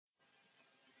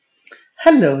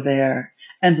Hello there,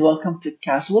 and welcome to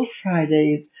Casual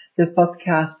Fridays, the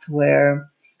podcast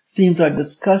where themes are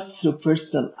discussed through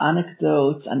personal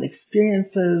anecdotes and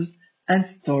experiences and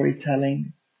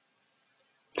storytelling.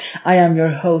 I am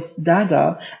your host,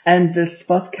 Dada, and this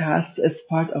podcast is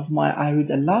part of my I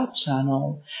Read Aloud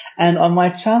channel. And on my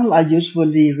channel, I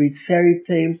usually read fairy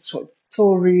tales, short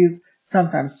stories,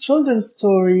 sometimes children's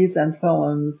stories, and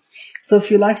poems. So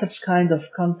if you like such kind of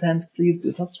content, please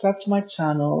do subscribe to my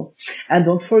channel. And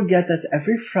don't forget that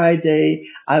every Friday,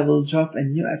 I will drop a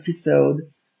new episode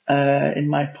in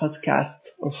my podcast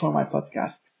or for my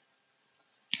podcast.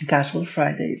 Casual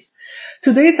Fridays.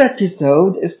 Today's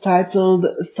episode is titled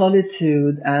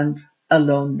Solitude and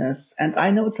Aloneness. And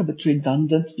I know it's a bit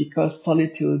redundant because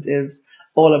solitude is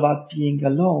all about being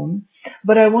alone,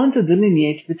 but I want to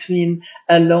delineate between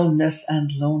aloneness and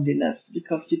loneliness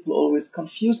because people always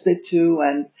confuse the two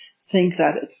and think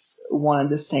that it's one and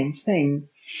the same thing.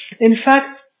 In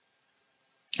fact,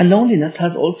 loneliness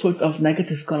has all sorts of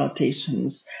negative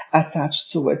connotations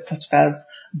attached to it, such as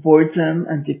boredom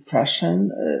and depression,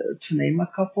 to name a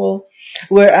couple.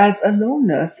 Whereas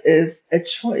aloneness is a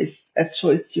choice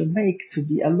you make to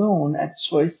be alone, a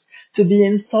choice to be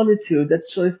in solitude, a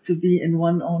choice to be in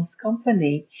one's own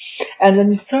company. And when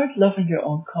you start loving your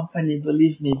own company,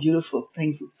 believe me, beautiful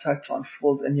things will start to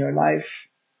unfold in your life.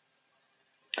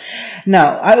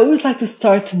 Now, I always like to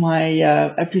start my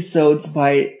episodes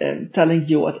by telling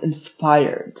you what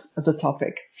inspired the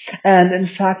topic. And in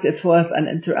fact, it was an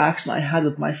interaction I had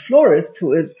with my florist,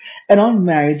 who is an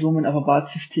unmarried woman of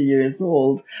about 50 years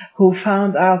old, who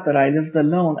found out that I lived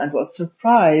alone and was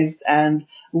surprised and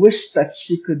wished that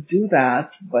she could do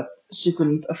that, but she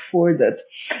couldn't afford it.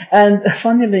 And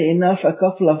funnily enough, a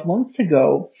couple of months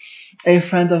ago, a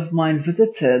friend of mine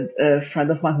visited, a friend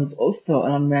of mine who's also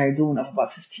an unmarried woman of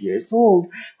about 50 years old,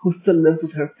 who still lives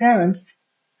with her parents.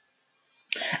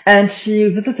 And she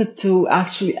visited to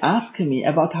actually ask me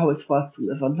about how it was to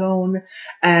live alone.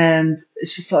 And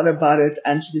she thought about it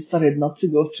and she decided not to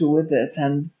go through with it.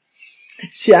 And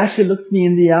she actually looked me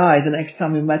in the eye the next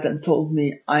time we met and told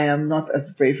me, I am not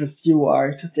as brave as you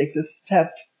are to take this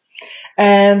step.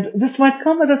 And this might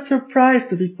come as a surprise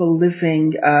to people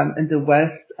living in the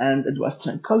West and in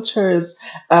Western cultures,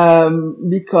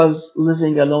 because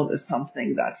living alone is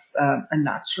something that's a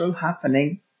natural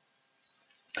happening.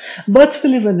 But we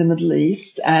live in the Middle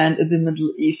East, and in the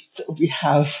Middle East we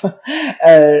have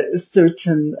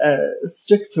certain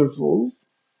stricter rules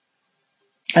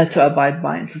to abide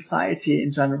by in society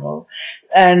in general.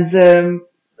 And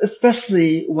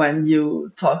especially when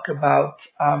you talk about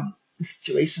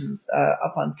situations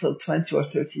up until 20 or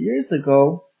 30 years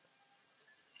ago,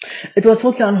 it was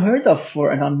totally unheard of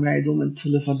for an unmarried woman to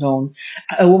live alone.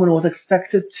 A woman was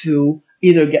expected to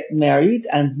either get married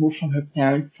and move from her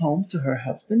parents' home to her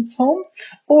husband's home,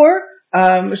 or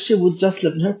she would just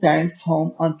live in her parents'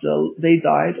 home until they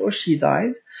died or she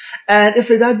died. And if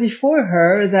they died before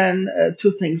her, then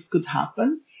two things could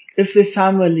happen. If the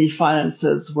family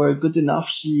finances were good enough,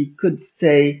 she could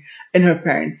stay in her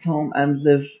parents' home and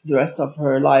live the rest of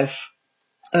her life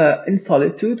in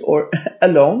solitude or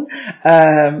alone.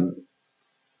 Um,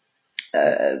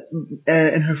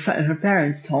 in her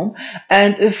parents' home,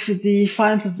 and if the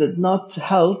finances did not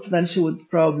help, then she would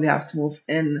probably have to move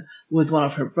in with one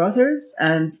of her brothers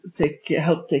and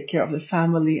help take care of the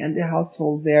family and the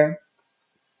household there.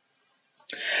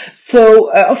 So,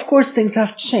 of course, things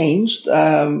have changed.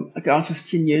 Like around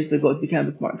 15 years ago, it became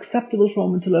a bit more acceptable for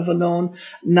women to live alone.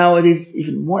 Nowadays,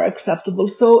 even more acceptable.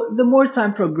 So, the more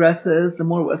time progresses, the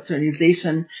more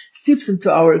westernization seeps into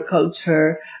our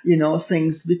culture,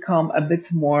 things become a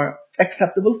bit more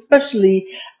acceptable, especially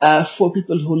for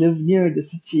people who live near the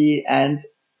city and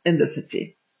in the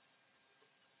city.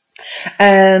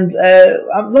 And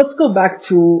let's go back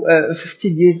to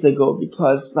 15 years ago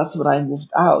because that's when I moved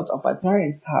out of my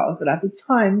parents' house. And at the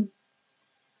time,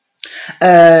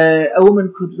 a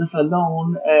woman could live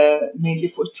alone mainly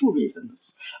for two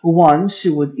reasons. One, she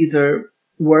would either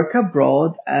work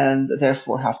abroad and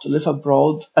therefore have to live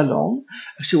abroad alone.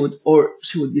 She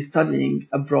would be studying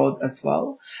abroad as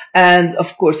well. And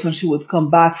of course, when she would come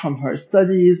back from her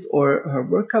studies or her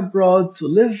work abroad to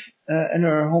live in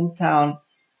her hometown,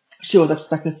 she was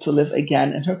expected to live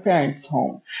again in her parents'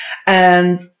 home.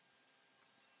 And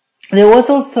there was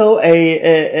also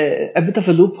a bit of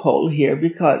a loophole here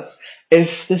because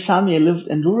if the family lived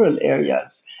in rural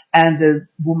areas and the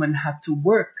woman had to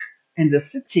work in the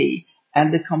city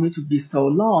and the commute would be so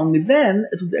long, then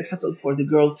it would be acceptable for the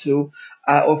girl to,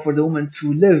 or for the woman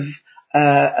to live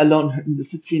alone in the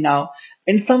city. Now,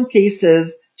 in some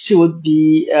cases, she would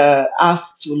be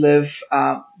asked to live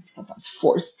sometimes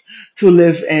forced to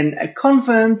live in a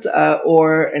convent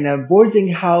or in a boarding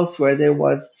house where there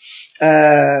was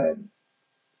uh,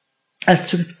 a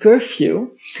strict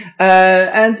curfew.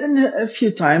 And in a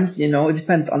few times, it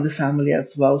depends on the family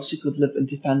as well. She could live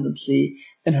independently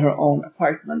in her own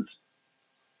apartment.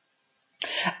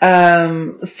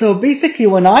 So basically,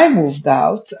 when I moved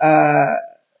out,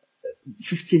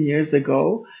 15 years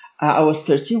ago, I was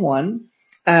 31.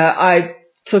 I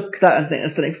took that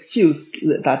as an excuse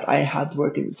that I had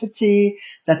work in the city,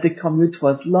 that the commute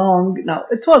was long. Now,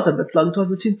 it was a bit long. It was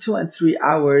between 2 and 3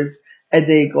 hours a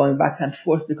day going back and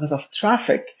forth because of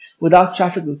traffic. Without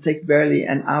traffic, it would take barely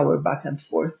an hour back and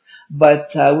forth.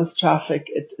 But with traffic,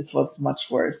 it was much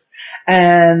worse.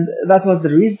 And that was the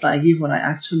reason I gave when I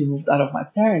actually moved out of my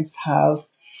parents'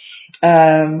 house.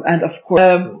 And of course,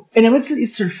 in a Middle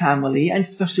Eastern family, and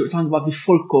especially we're talking about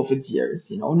before COVID years,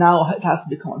 now it has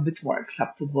become a bit more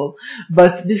acceptable.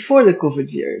 But before the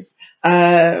COVID years,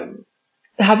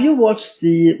 have you watched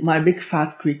the My Big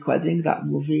Fat Greek Wedding, that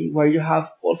movie, where you have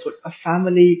all sorts of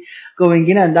family going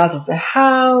in and out of the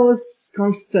house,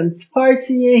 constant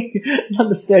partying, not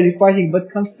necessarily partying,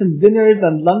 but constant dinners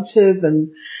and lunches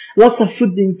and lots of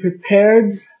food being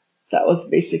prepared? That was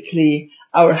basically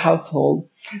our household.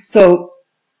 So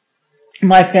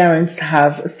my parents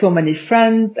have so many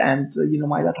friends, and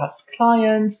my dad has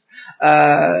clients.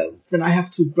 Then I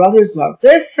have two brothers who have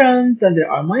their friends, and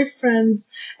there are my friends,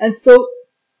 and so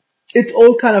it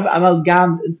all kind of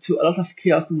amalgamated into a lot of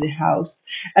chaos in the house.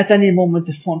 At any moment,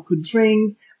 the phone could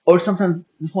ring, or sometimes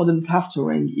the phone didn't have to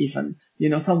ring even.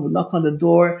 Someone would knock on the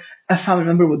door, a family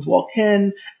member would walk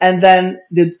in, and then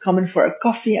they'd come in for a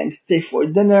coffee and stay for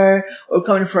dinner, or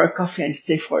come in for a coffee and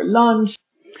stay for lunch.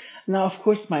 Now, of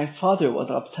course, my father was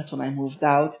upset when I moved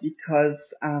out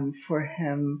because, for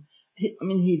him,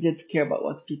 he did care about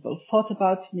what people thought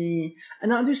about me,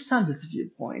 and I understand his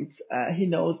viewpoint. He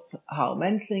knows how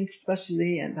men think,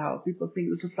 especially, and how people think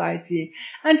in society,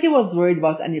 and he was worried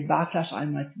about any backlash I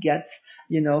might get,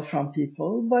 from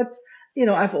people. But,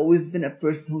 I've always been a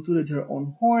person who tooted her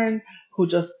own horn, who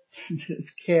just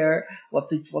didn't care what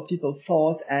people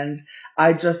thought, and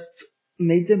I just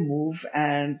made the move.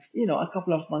 And a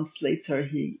couple of months later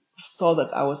he saw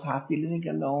that I was happy living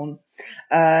alone,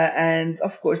 and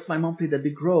of course my mom played a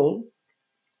big role.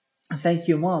 Thank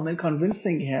you, mom, in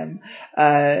convincing him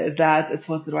that it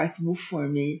was the right move for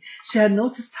me. She had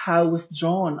noticed how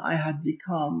withdrawn I had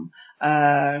become,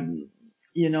 at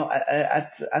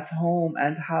home,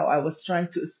 and how I was trying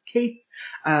to escape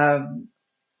um,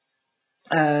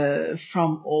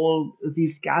 from all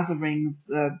these gatherings,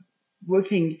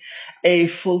 working a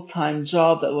full-time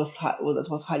job that was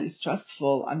highly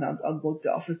stressful. And I'll go to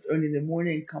the office early in the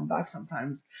morning, come back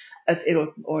sometimes at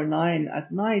 8 or 9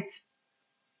 at night,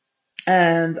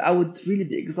 and I would really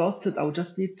be exhausted. I would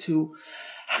just need to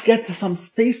get some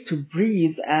space to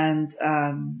breathe. And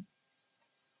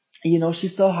she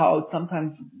saw how I would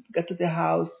sometimes get to the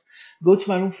house, go to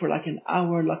my room for like an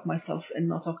hour, lock myself in,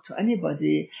 not talk to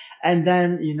anybody, and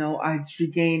then, I'd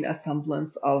regain a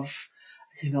semblance of,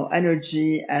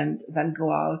 energy, and then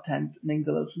go out and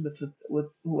mingle a little bit with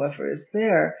whoever is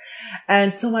there.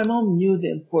 And so my mom knew the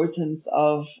importance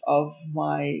of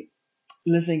my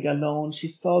living alone. She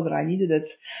saw that I needed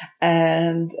it,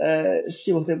 and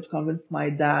she was able to convince my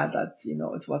dad that,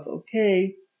 it was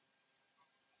okay.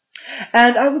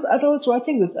 And as I was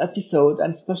writing this episode,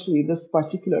 and especially this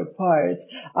particular part,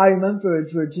 I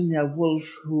remembered Virginia Woolf,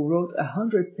 who wrote a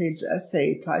 100-page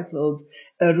essay titled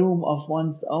A Room of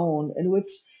One's Own, in which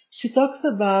she talks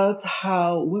about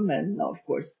how women, now of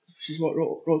course, she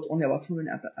wrote only about women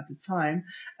at the time,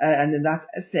 and in that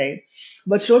essay,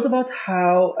 but she wrote about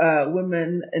how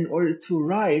women, in order to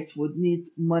write, would need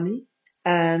money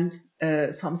and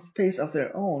some space of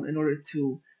their own in order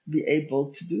to be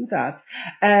able to do that.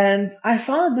 And I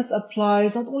found this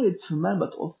applies not only to men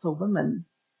but also women,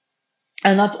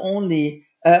 and not only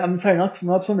I'm sorry, not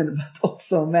women, but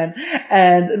also men,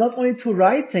 and not only to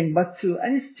writing, but to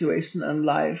any situation in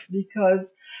life.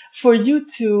 Because for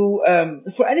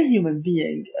any human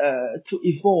being to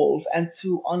evolve and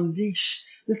to unleash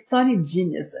this tiny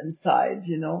genius inside,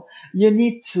 you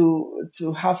need to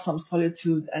have some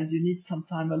solitude, and you need some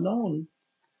time alone.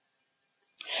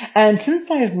 And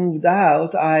since I've moved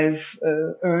out, I've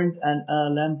earned an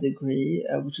LLM degree,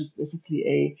 which is basically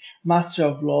a Master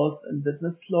of Laws in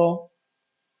Business Law.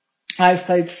 I've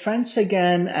studied French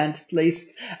again and placed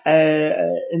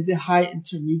in the high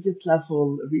intermediate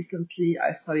level recently.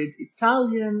 I studied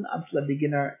Italian. I'm still a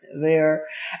beginner there.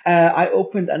 I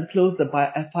opened and closed a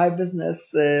pie business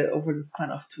over the span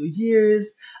of 2 years.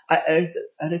 I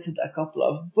edited a couple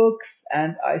of books,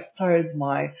 and I started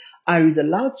my I Read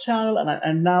Aloud channel,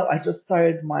 and now I just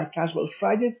started my Casual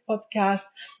Fridays podcast.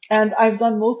 And I've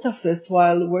done most of this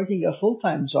while working a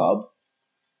full-time job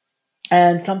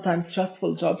and sometimes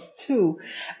stressful jobs too.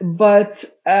 But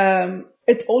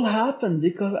it all happened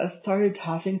because I started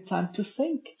having time to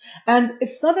think. And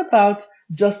it's not about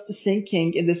just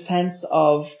thinking in the sense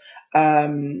of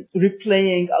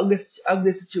replaying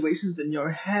ugly situations in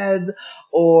your head,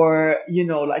 or,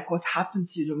 like what happened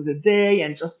to you during the day,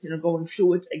 and just, going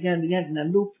through it again and again in a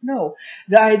loop. No,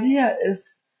 the idea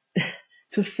is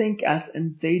to think as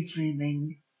in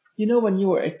daydreaming. When you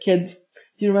were a kid,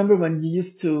 do you remember when you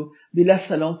used to be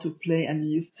left alone to play, and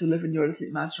you used to live in your little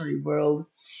imaginary world,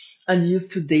 and you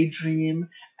used to daydream?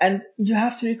 And you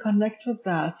have to reconnect with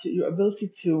that, your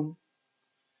ability to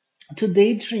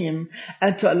daydream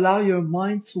and to allow your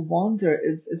mind to wander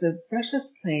is a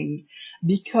precious thing,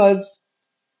 because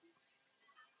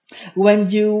when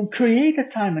you create a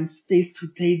time and space to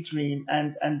daydream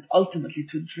and ultimately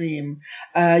to dream,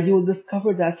 you will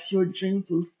discover that your dreams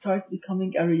will start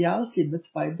becoming a reality bit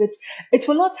by bit. It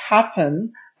will not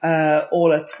happen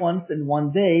all at once in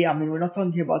one day. I mean, we're not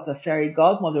talking about a fairy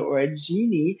godmother or a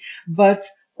genie, but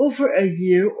over a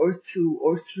year or two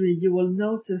or three, you will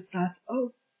notice that,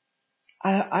 oh,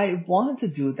 I wanted to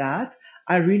do that.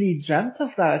 I really dreamt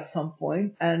of that at some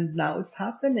point, and now it's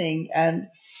happening. And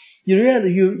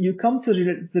you come to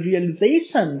the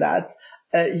realization that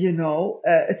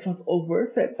it was all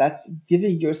worth it. That's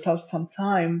giving yourself some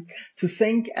time to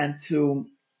think and to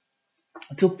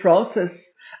process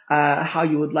how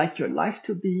you would like your life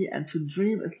to be, and to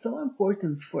dream. It's so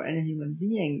important for any human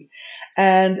being,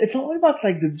 and it's not only about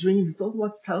like the dreams. It's also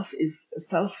about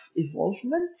self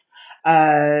evolvement,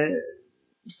 uh,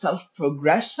 self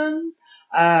progression.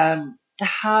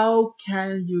 How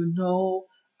can you know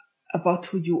about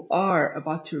who you are,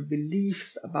 about your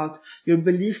beliefs, about your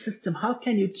belief system? How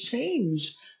can you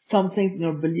change some things in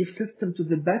your belief system to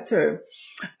the better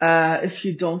if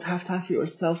you don't have time for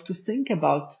yourself to think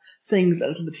about things a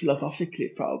little bit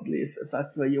philosophically, probably, if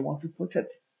that's the way you want to put it?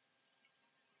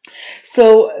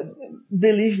 So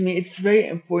believe me, it's very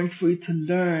important for you to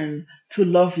learn to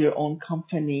love your own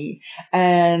company,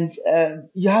 and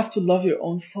you have to love your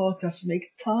own thoughts. You have to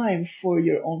make time for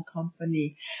your own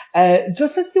company,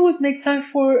 just as you would make time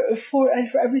for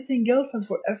everything else and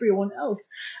for everyone else.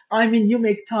 I mean, you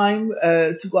make time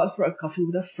to go out for a coffee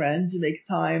with a friend. You make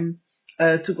time.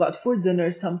 To go out for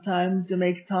dinner sometimes. You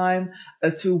make time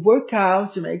to work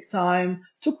out. You make time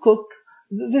to cook.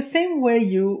 The same way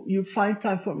you find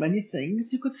time for many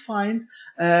things, you could find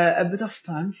a bit of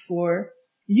time for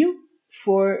you,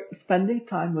 for spending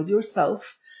time with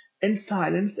yourself in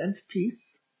silence and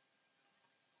peace.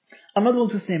 I'm not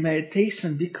going to say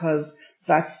meditation, because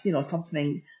that's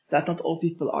something that not all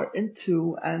people are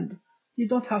into, and you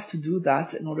don't have to do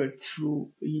that in order to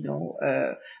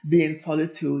be in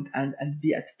solitude and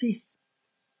be at peace.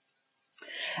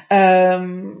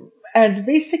 And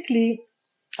basically,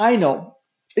 I know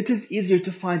it is easier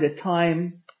to find a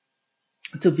time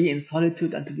to be in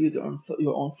solitude and to be with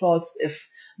your own thoughts if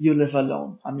you live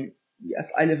alone. I mean, yes,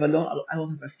 I live alone. I don't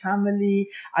have a family.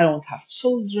 I don't have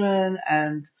children,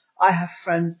 and I have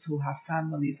friends who have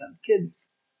families and kids.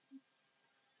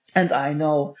 And I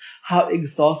know how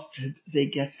exhausted they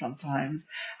get sometimes,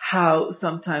 how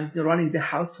sometimes running the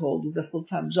household with a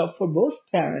full-time job for both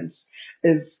parents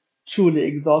is truly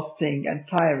exhausting and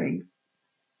tiring.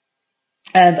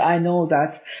 And I know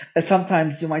that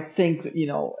sometimes you might think,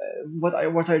 what are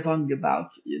you talking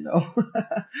about?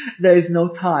 There is no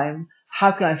time.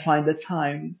 How can I find the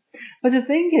time? But the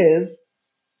thing is,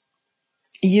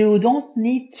 you don't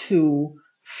need to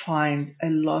find a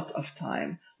lot of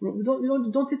time. You don't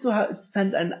need to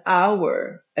spend an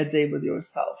hour a day with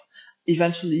yourself.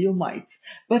 Eventually you might.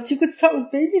 But you could start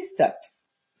with baby steps.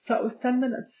 Start with 10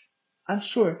 minutes. I'm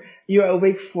sure you're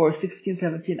awake for 16,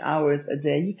 17 hours a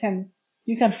day.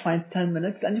 You can find 10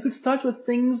 minutes, and you could start with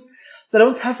things that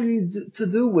don't have really to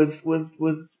do with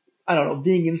I don't know,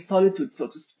 being in solitude, so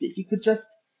to speak. You could just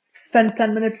spend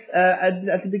 10 minutes at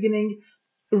the beginning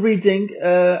reading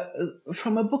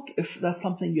from a book, if that's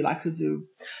something you like to do.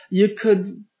 You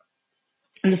could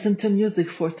listen to music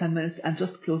for 10 minutes and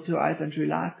just close your eyes and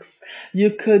relax.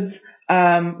 You could,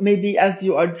 maybe as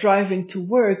you are driving to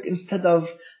work, instead of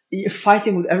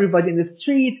fighting with everybody in the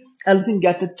street and looking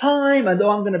at the time and, oh,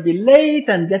 I'm going to be late,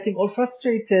 and getting all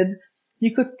frustrated,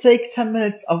 you could take 10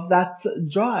 minutes of that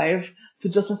drive to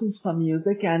just listen to some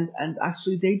music and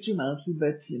actually daydream a little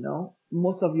bit, you know.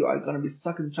 Most of you are going to be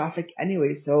stuck in traffic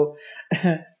anyway, so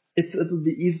it'll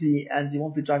be easy and you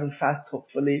won't be driving fast,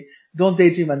 hopefully. Don't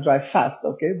daydream and drive fast,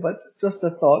 okay? But just a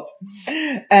thought.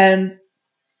 And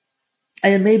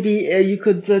and maybe you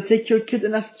could take your kid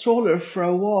in a stroller for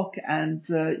a walk and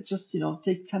just, you know,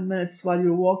 take 10 minutes while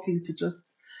you're walking to just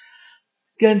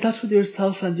get in touch with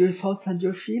yourself and your thoughts and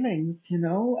your feelings, you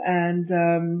know,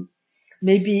 and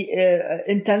maybe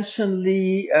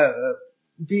intentionally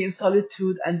be in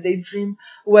solitude and daydream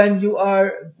when you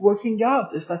are working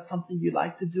out, if that's something you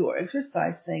like to do, or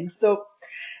exercising. So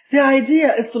the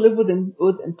idea is to live with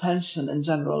intention in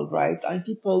general, right? I mean,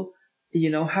 people,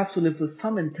 you know, have to live with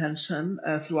some intention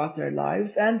throughout their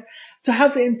lives, and to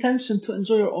have the intention to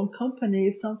enjoy your own company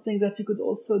is something that you could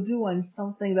also do, and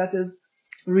something that is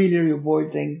really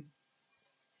rewarding.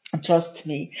 Trust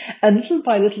me. And little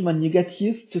by little, when you get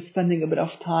used to spending a bit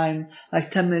of time, like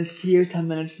 10 minutes here, 10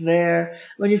 minutes there,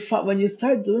 when you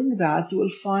start doing that, you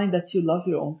will find that you love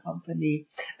your own company.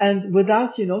 And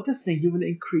without you noticing, you will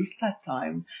increase that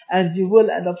time and you will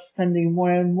end up spending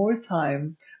more and more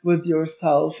time with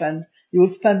yourself, and you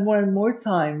will spend more and more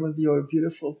time with your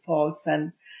beautiful thoughts.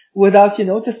 And without you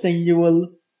noticing, you will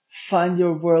find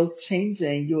your world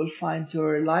changing. You will find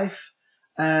your life,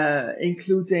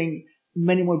 including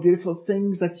many more beautiful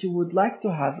things that you would like to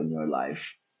have in your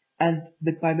life. And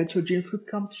bit by bit, your dreams could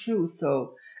come true.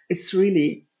 So it's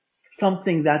really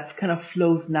something that kind of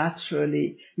flows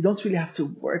naturally. You don't really have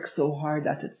to work so hard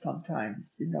at it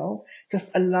sometimes, you know? Just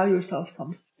allow yourself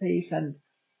some space and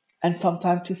some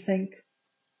time to think.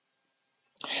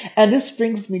 And this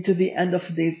brings me to the end of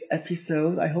today's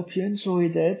episode. I hope you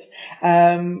enjoyed it.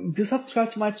 Do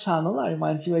subscribe to my channel, I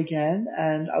remind you again,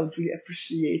 and I would really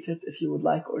appreciate it if you would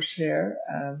like or share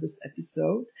this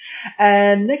episode.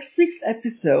 And next week's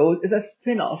episode is a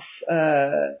spin-off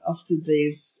of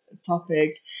today's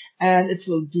topic, and it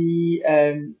will be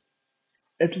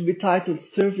titled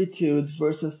Servitude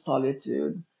versus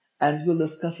Solitude, and we'll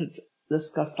discuss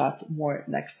that more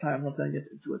next time. I'm not going to get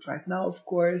into it right now, of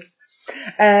course.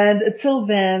 And until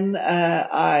then,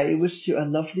 I wish you a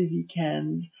lovely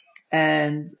weekend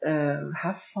and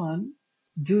have fun.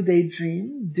 Do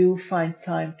daydream. Do find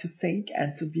time to think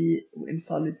and to be in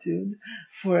solitude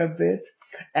for a bit.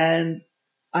 And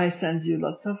I send you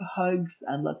lots of hugs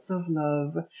and lots of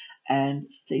love, and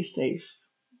stay safe.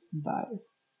 Bye.